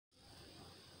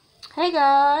Hey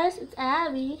guys, it's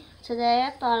Abby. Today I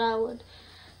thought I would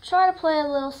try to play a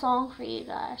little song for you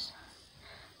guys.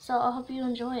 So I hope you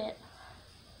enjoy it.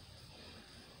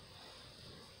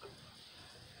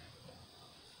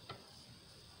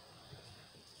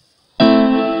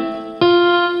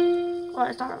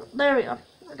 Alright, there we go.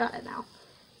 I got it now.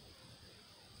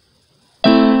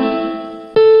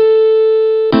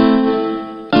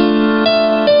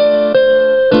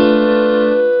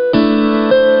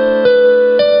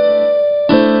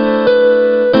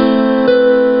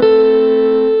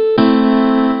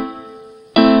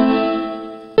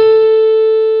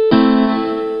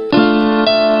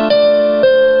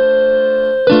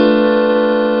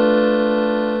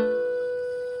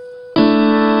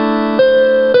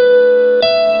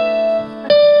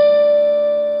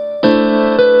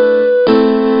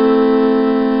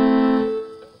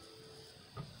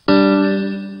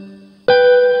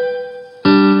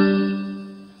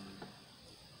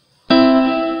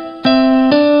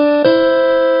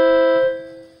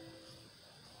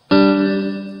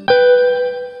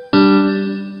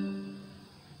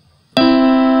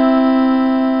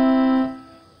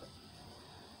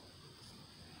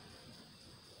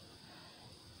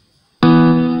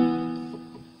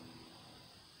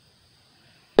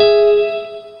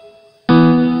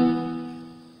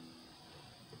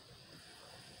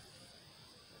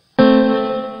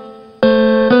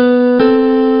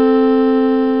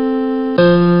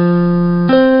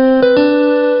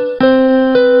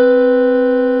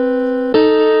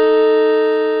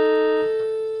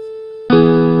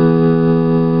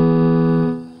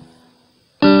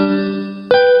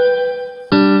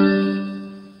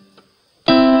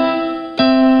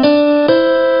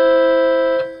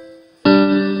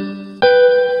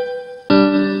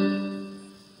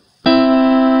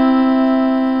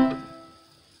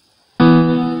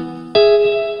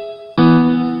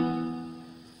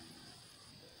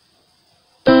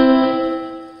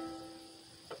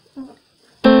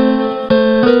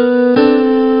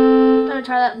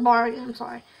 Try that bar again, I'm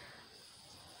sorry.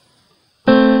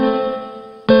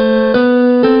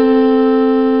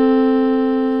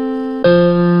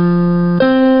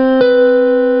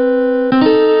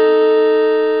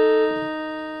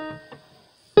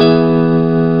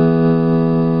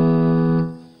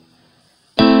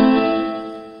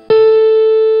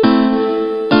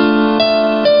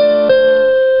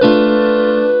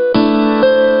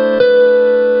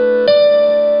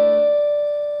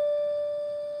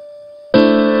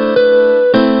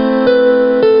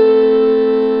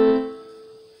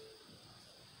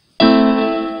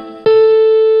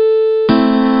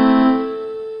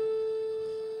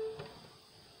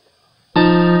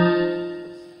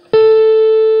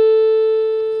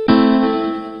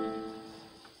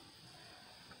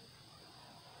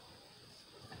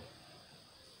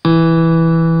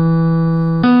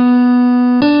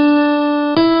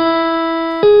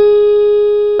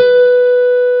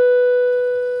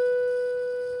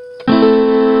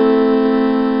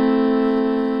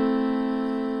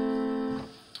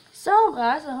 So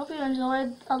guys, I hope you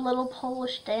enjoyed a little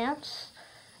Polish dance,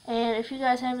 and if you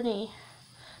guys have any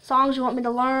songs you want me to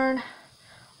learn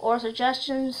or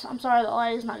suggestions, I'm sorry the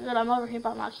audio is not good, I'm over here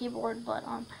by my keyboard, but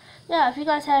yeah, if you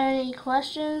guys have any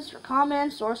questions or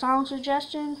comments or song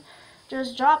suggestions,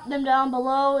 just drop them down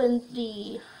below in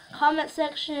the comment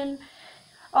section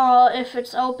if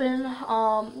it's open,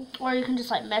 or you can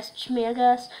just like message me, I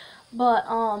guess, but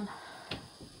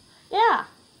yeah.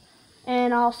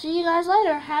 And I'll see you guys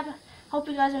later. Hope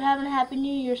you guys are having a happy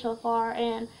new year so far.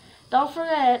 And don't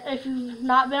forget, if you've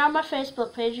not been on my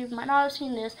Facebook page, you might not have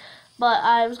seen this, but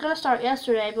I was going to start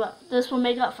yesterday, but this will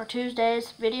make up for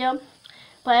Tuesday's video.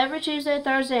 But every Tuesday,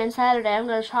 Thursday, and Saturday, I'm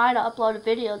going to try to upload a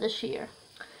video this year.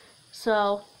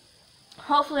 So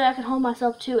hopefully I can hold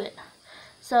myself to it.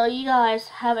 So you guys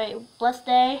have a blessed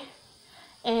day,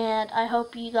 and I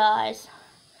hope you guys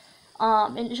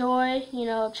enjoy,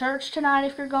 church tonight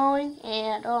if you're going,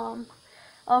 and I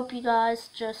hope you guys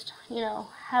just,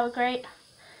 have a great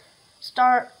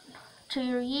start to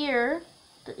your year,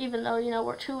 even though,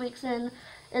 we're 2 weeks in.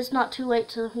 It's not too late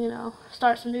to,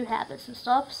 start some new habits and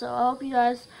stuff, so I hope you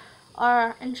guys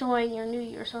are enjoying your new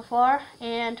year so far,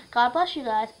 and God bless you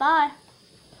guys. Bye.